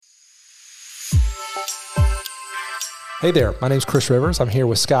Hey there, my name's Chris Rivers. I'm here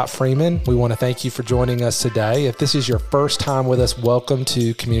with Scott Freeman. We want to thank you for joining us today. If this is your first time with us, welcome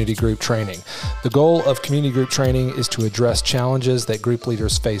to Community Group Training. The goal of Community Group Training is to address challenges that group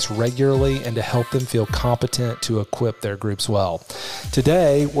leaders face regularly and to help them feel competent to equip their groups well.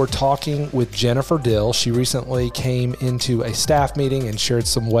 Today, we're talking with Jennifer Dill. She recently came into a staff meeting and shared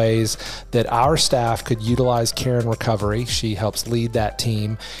some ways that our staff could utilize care and recovery. She helps lead that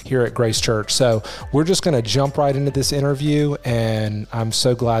team here at Grace Church. So we're just going to jump right into this interview, and I'm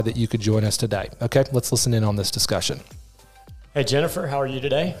so glad that you could join us today. Okay, let's listen in on this discussion. Hey, Jennifer, how are you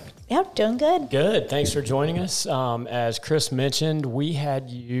today? Yep, doing good. Good. Thanks for joining us. As Chris mentioned, we had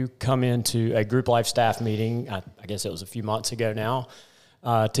you come into a group life staff meeting, I guess it was a few months ago now,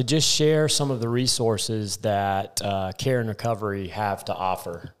 to just share some of the resources that Care and Recovery have to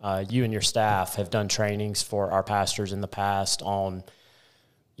offer. You and your staff have done trainings for our pastors in the past on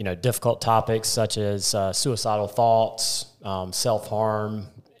difficult topics such as suicidal thoughts, self-harm.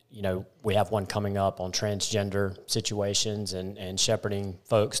 We have one coming up on transgender situations and shepherding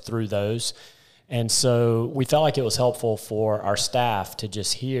folks through those. And so we felt like it was helpful for our staff to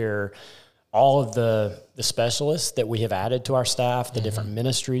just hear all of the specialists that we have added to our staff, the different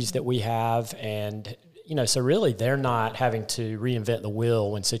ministries that we have. And, so really they're not having to reinvent the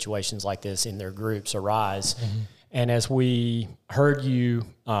wheel when situations like this in their groups arise. Mm-hmm. And as we heard you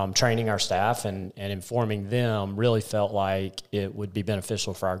training our staff and informing them, really felt like it would be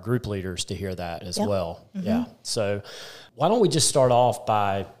beneficial for our group leaders to hear that as well. Mm-hmm. Yeah. So why don't we just start off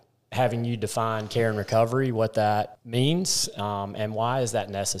by having you define care and recovery, what that means, and why is that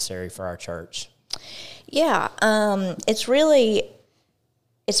necessary for our church? Yeah, it's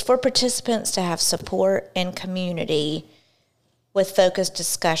for participants to have support and community with focused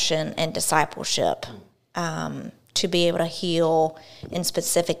discussion and discipleship. To be able to heal in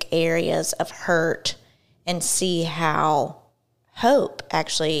specific areas of hurt and see how hope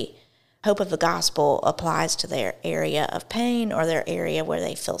of the gospel applies to their area of pain or their area where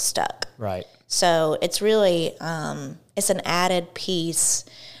they feel stuck. Right. So it's really, it's an added piece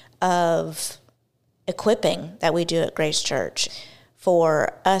of equipping that we do at Grace Church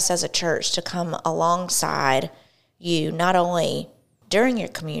for us as a church to come alongside you, not only during your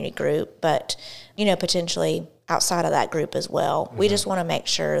community group, but, potentially outside of that group as well. Mm-hmm. We just want to make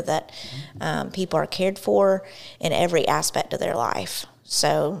sure that people are cared for in every aspect of their life.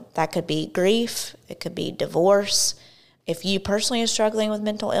 So that could be grief, it could be divorce. If you personally are struggling with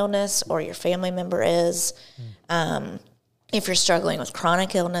mental illness or your family member is, if you're struggling with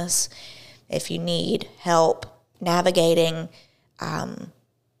chronic illness, if you need help navigating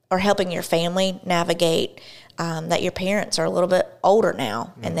or helping your family navigate that your parents are a little bit older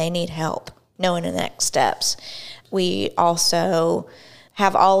now and they need help knowing the next steps. We also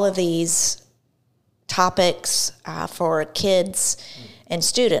have all of these topics for kids and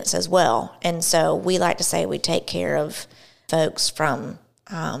students as well. And so we like to say we take care of folks from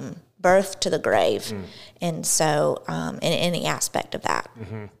birth to the grave. And so in any aspect of that.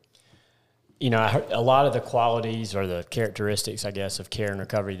 Mm-hmm. I heard a lot of the qualities or the characteristics, I guess, of care and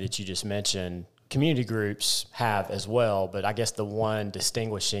recovery that you just mentioned, community groups have as well. But I guess the one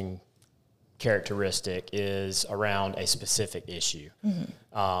distinguishing characteristic is around a specific issue.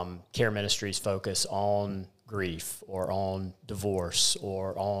 Mm-hmm. Care ministries focus on grief or on divorce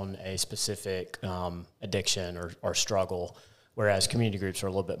or on a specific addiction or struggle, whereas community groups are a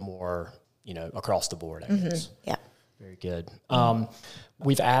little bit more, across the board, I guess. Yeah. Very good.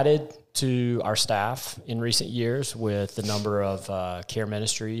 We've added to our staff in recent years with the number of care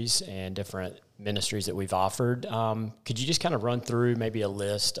ministries and different ministries that we've offered. Could you just kind of run through maybe a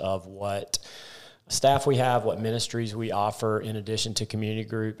list of what staff we have, what ministries we offer in addition to community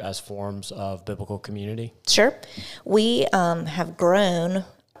group as forms of biblical community? Sure. We have grown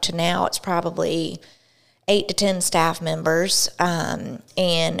to now it's probably 8 to 10 staff members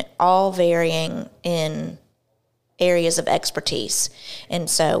and all varying in areas of expertise. And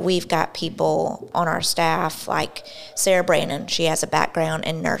so we've got people on our staff like Sarah Brannon. She has a background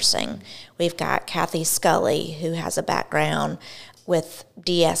in nursing. We've got Kathy Scully, who has a background with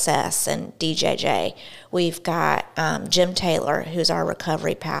DSS and DJJ. We've got Jim Taylor, who's our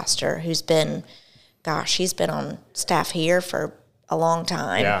recovery pastor, who's been, he's been on staff here for a long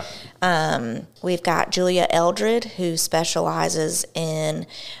time. Yeah. We've got Julia Eldred, who specializes in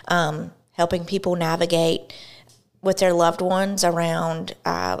helping people navigate with their loved ones around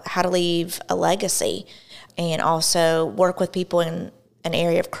how to leave a legacy and also work with people in an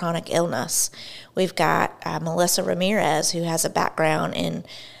area of chronic illness. We've got Melissa Ramirez, who has a background in,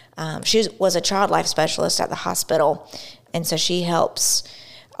 she was a child life specialist at the hospital, and so she helps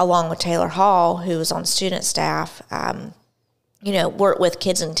along with Taylor Hall, who was on student staff, work with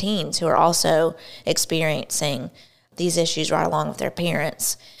kids and teens who are also experiencing these issues right along with their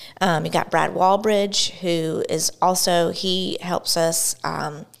parents. You got Brad Walbridge, who is also, he helps us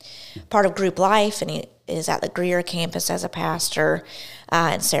part of Group Life, and he is at the Greer campus as a pastor,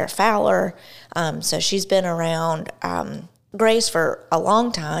 and Sarah Fowler. So she's been around Grace for a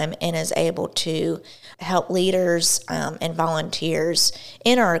long time and is able to help leaders and volunteers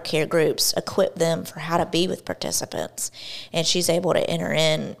in our care groups equip them for how to be with participants. And she's able to enter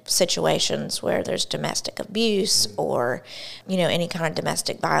in situations where there's domestic abuse or, any kind of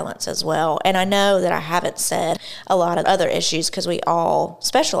domestic violence as well. And I know that I haven't said a lot of other issues because we all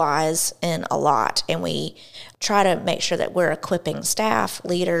specialize in a lot, and we try to make sure that we're equipping staff,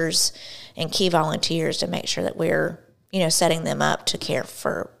 leaders, and key volunteers to make sure that we're setting them up to care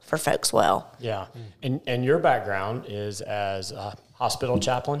for folks well. Yeah. And your background is as a hospital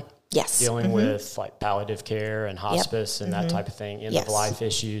chaplain? Yes. Dealing with like palliative care and hospice and that type of thing, end of life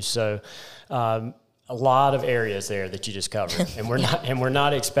issues. So a lot of areas there that you just covered. And we're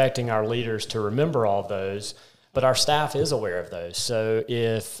not expecting our leaders to remember all of those, but our staff is aware of those. So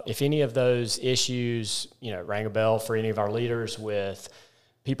if any of those issues, rang a bell for any of our leaders with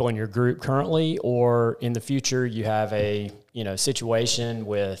people in your group currently, or in the future you have a situation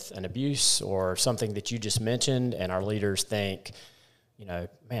with an abuse or something that you just mentioned, and our leaders think, man,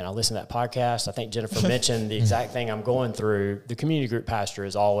 I listened to that podcast, I think Jennifer mentioned the exact thing I'm going through, the community group pastor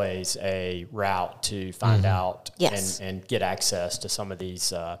is always a route to find out and get access to some of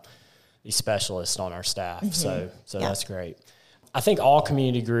these specialists on our staff. So that's great. I think all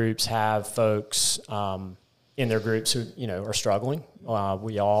community groups have folks in their groups who, are struggling.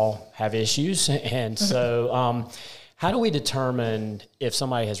 We all have issues. And so how do we determine if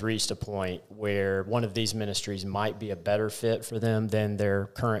somebody has reached a point where one of these ministries might be a better fit for them than their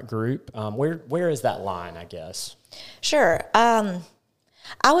current group? Where is that line, I guess? Sure. I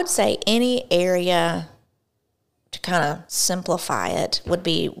would say any area, to kind of simplify it, would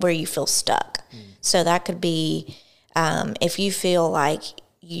be where you feel stuck. So that could be if you feel like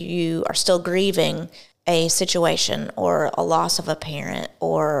you are still grieving a situation or a loss of a parent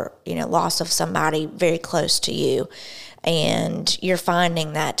or, loss of somebody very close to you, and you're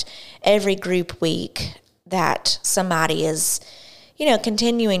finding that every group week that somebody is,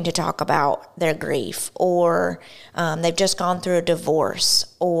 continuing to talk about their grief, or they've just gone through a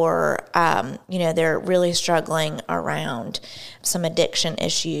divorce, or, they're really struggling around some addiction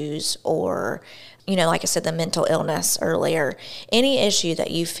issues, or, like I said, the mental illness earlier, any issue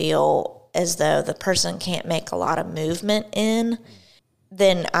that you feel as though the person can't make a lot of movement in,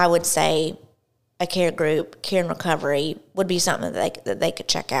 then I would say a care group, care and recovery would be something that they could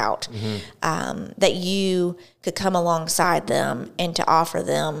check out, that you could come alongside them and to offer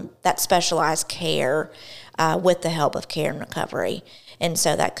them that specialized care with the help of care and recovery. And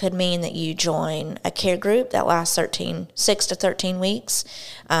so that could mean that you join a care group that lasts 6 to 13 weeks,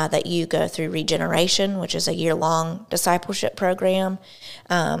 that you go through Regeneration, which is a year-long discipleship program.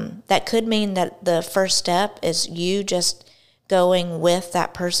 That could mean that the first step is you just going with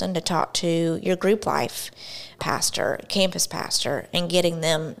that person to talk to your group life pastor, campus pastor, and getting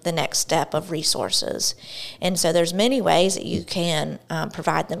them the next step of resources. And so there's many ways that you can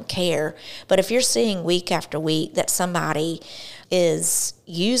provide them care. But if you're seeing week after week that somebody is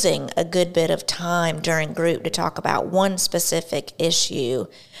using a good bit of time during group to talk about one specific issue,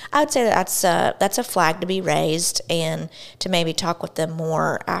 I would say that's a flag to be raised, and to maybe talk with them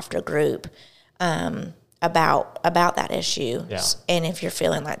more after group about that issue. Yeah. And if you're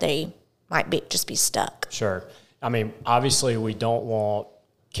feeling like they might just be stuck. Sure. I mean, obviously we don't want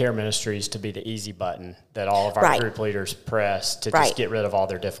care ministries to be the easy button that all of our group leaders press to just get rid of all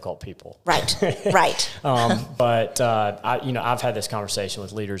their difficult people. Right. But I've had this conversation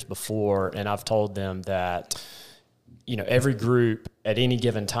with leaders before, and I've told them that, every group at any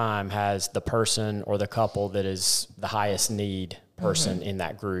given time has the person or the couple that is the highest need person in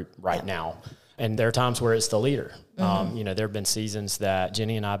that group right now. And there are times where it's the leader. There have been seasons that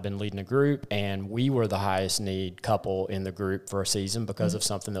Jenny and I have been leading a group, and we were the highest need couple in the group for a season because of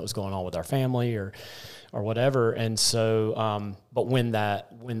something that was going on with our family or whatever. And so, but when the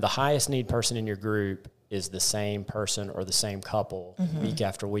highest need person in your group is the same person or the same couple week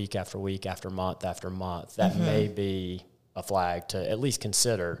after week after week after month, that may be a flag to at least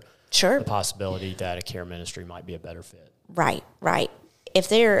consider the possibility that a care ministry might be a better fit. Right. If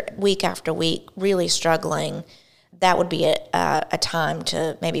they're week after week really struggling, that would be a time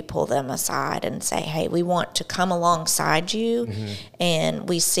to maybe pull them aside and say, hey, we want to come alongside you, and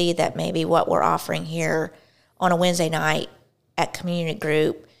we see that maybe what we're offering here on a Wednesday night at community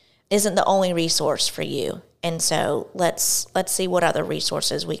group isn't the only resource for you. And so let's see what other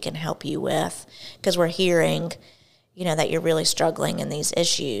resources we can help you with, because we're hearing, that you're really struggling in these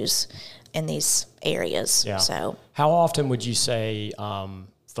issues in these areas. Yeah. So how often would you say,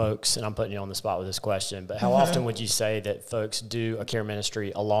 folks, and I'm putting you on the spot with this question, but how often would you say that folks do a care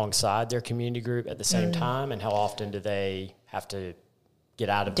ministry alongside their community group at the same time, and how often do they have to get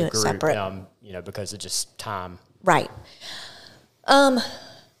out of the group, separate. Because of just time? Right.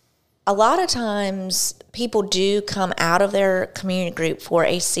 A lot of times people do come out of their community group for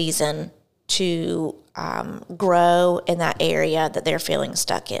a season to grow in that area that they're feeling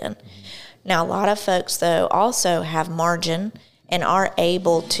stuck in. Now, a lot of folks, though, also have margin and are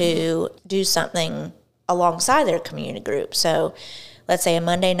able to do something alongside their community group. So let's say a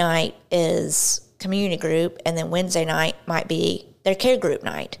Monday night is community group, and then Wednesday night might be their care group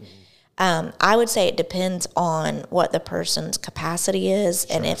night. I would say it depends on what the person's capacity is,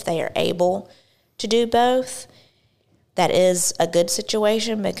 and if they are able to do both. That is a good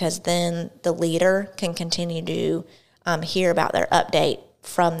situation, because then the leader can continue to hear about their update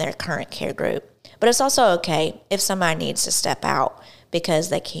from their current care group. But it's also okay if somebody needs to step out because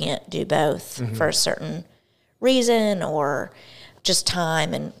they can't do both for a certain reason or just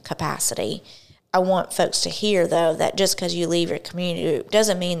time and capacity. I want folks to hear, though, that just because you leave your community group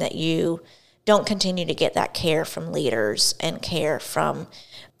doesn't mean that you don't continue to get that care from leaders and care from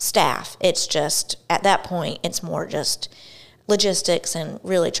staff. It's just, at that point, it's more just logistics and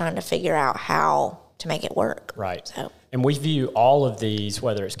really trying to figure out how to make it work. Right. So. And we view all of these,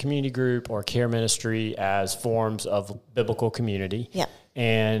 whether it's community group or care ministry, as forms of biblical community. Yeah.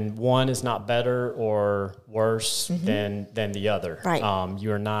 And one is not better or worse than the other. Right.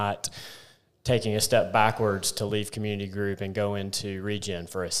 You're not taking a step backwards to leave community group and go into Regen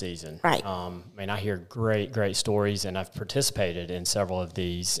for a season. Right. I hear great stories, and I've participated in several of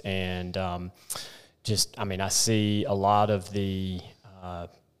these. And I see a lot of the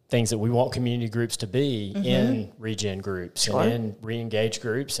things that we want community groups to be in Regen groups and in re-engage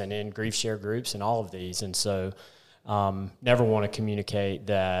groups and in grief share groups and all of these. And so never want to communicate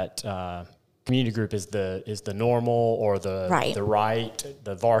that community group is the normal or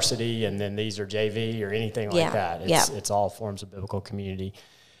the varsity, and then these are JV or anything like that. It's all forms of biblical community.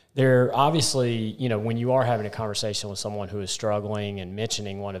 There obviously, when you are having a conversation with someone who is struggling and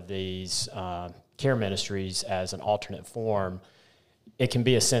mentioning one of these care ministries as an alternate form, it can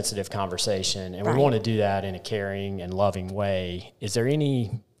be a sensitive conversation, and we want to do that in a caring and loving way. Is there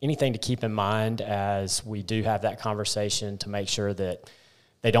anything to keep in mind as we do have that conversation to make sure that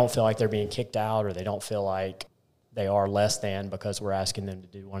they don't feel like they're being kicked out, or they don't feel like they are less than because we're asking them to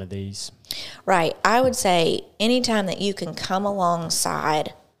do one of these? Right. I would say anytime that you can come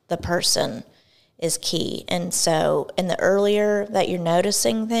alongside the person is key. And so, and the earlier that you're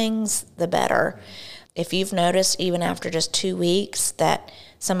noticing things, the better. If you've noticed, even after just 2 weeks, that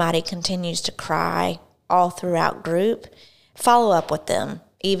somebody continues to cry all throughout group, follow up with them,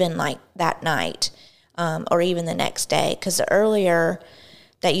 even like that night or even the next day. Because the earlier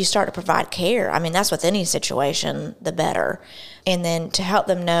that you start to provide care, that's with any situation, the better. And then to help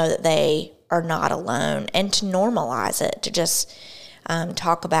them know that they are not alone, and to normalize it, to just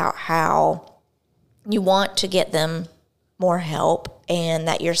talk about how you want to get them more help, and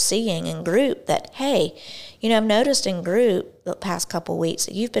that you're seeing in group that, hey, I've noticed in group the past couple of weeks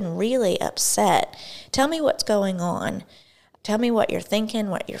that you've been really upset. Tell me what's going on. Tell me what you're thinking,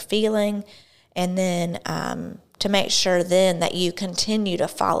 what you're feeling, and then to make sure then that you continue to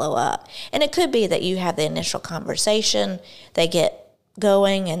follow up. And it could be that you have the initial conversation, they get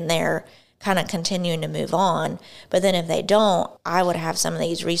going, and they're kind of continuing to move on. But then if they don't, I would have some of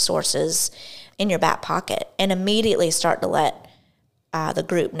these resources in your back pocket and immediately start to let the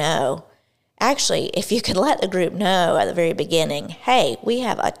group know. Actually, if you could let the group know at the very beginning, hey, we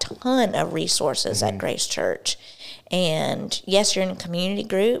have a ton of resources at Grace Church. And yes, you're in a community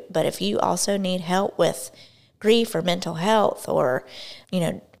group, but if you also need help with grief or mental health or,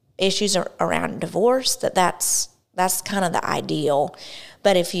 issues around divorce, that's kind of the ideal.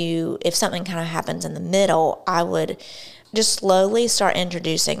 But if something kind of happens in the middle, I would just slowly start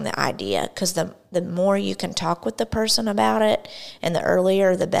introducing the idea, because the more you can talk with the person about it, and the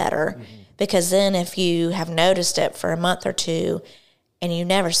earlier, the better. Because then if you have noticed it for a month or two and you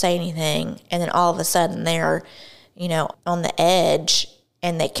never say anything, and then all of a sudden they're, on the edge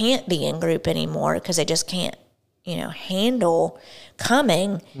and they can't be in group anymore because they just can't, handle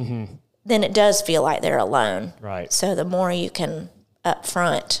coming, then it does feel like they're alone. Right. So the more you can up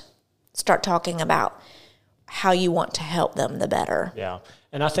front start talking about how you want to help them, the better. Yeah.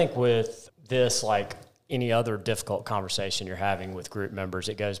 And I think with this, like any other difficult conversation you're having with group members,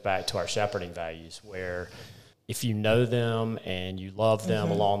 it goes back to our shepherding values, where if you know them and you love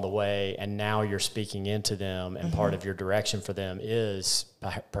them along the way, and now you're speaking into them, and part of your direction for them is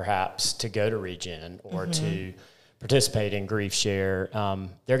perhaps to go to Regen or to participate in Grief Share,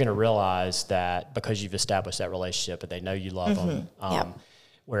 they're going to realize that because you've established that relationship and they know you love them.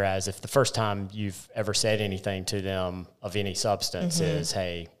 Whereas if the first time you've ever said anything to them of any substance is,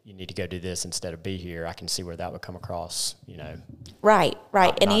 hey, you need to go do this instead of be here, I can see where that would come across, Right.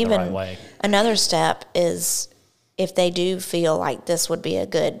 not And even the right way. Another step is if they do feel like this would be a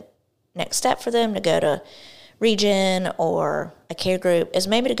good next step for them to go to Regen or a care group, is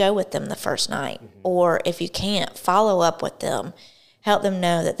maybe to go with them the first night. Or if you can't, follow up with them, help them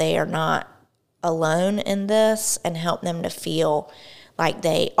know that they are not alone in this, and help them to feel like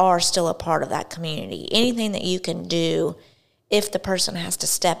they are still a part of that community. Anything that you can do if the person has to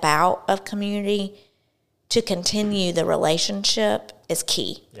step out of community to continue the relationship is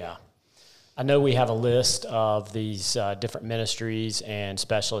key. Yeah. I know we have a list of these different ministries and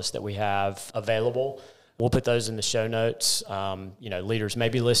specialists that we have available. We'll put those in the show notes. Leaders may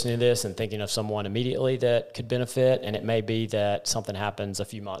be listening to this and thinking of someone immediately that could benefit, and it may be that something happens a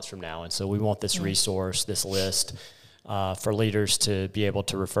few months from now. And so we want this resource, this list, for leaders to be able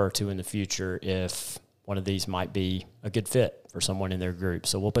to refer to in the future if one of these might be a good fit for someone in their group.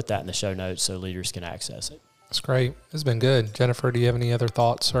 So we'll put that in the show notes so leaders can access it. That's great. It's been good. Jennifer, do you have any other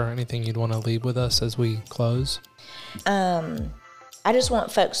thoughts or anything you'd want to leave with us as we close? I just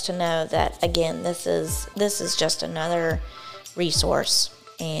want folks to know that, again, this is just another resource,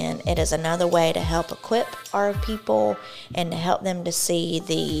 and it is another way to help equip our people and to help them to see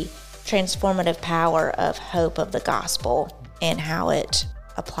the transformative power of hope of the gospel and how it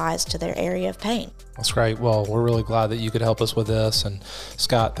applies to their area of pain. That's great. Well, we're really glad that you could help us with this. And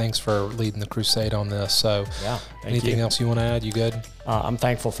Scott, thanks for leading the crusade on this. So anything else you want to add? You good? I'm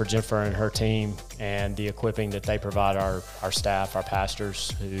thankful for Jennifer and her team and the equipping that they provide our staff, our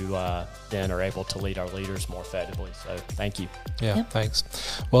pastors, who then are able to lead our leaders more effectively. So thank you. Yeah, thanks.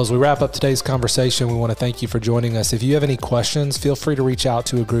 Well, as we wrap up today's conversation, we want to thank you for joining us. If you have any questions, feel free to reach out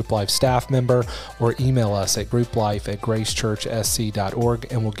to a Group Life staff member or email us at grouplife@gracechurchsc.org,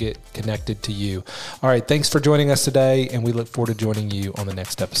 and we'll get connected to you. All right, thanks for joining us today, and we look forward to joining you on the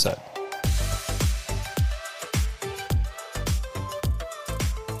next episode.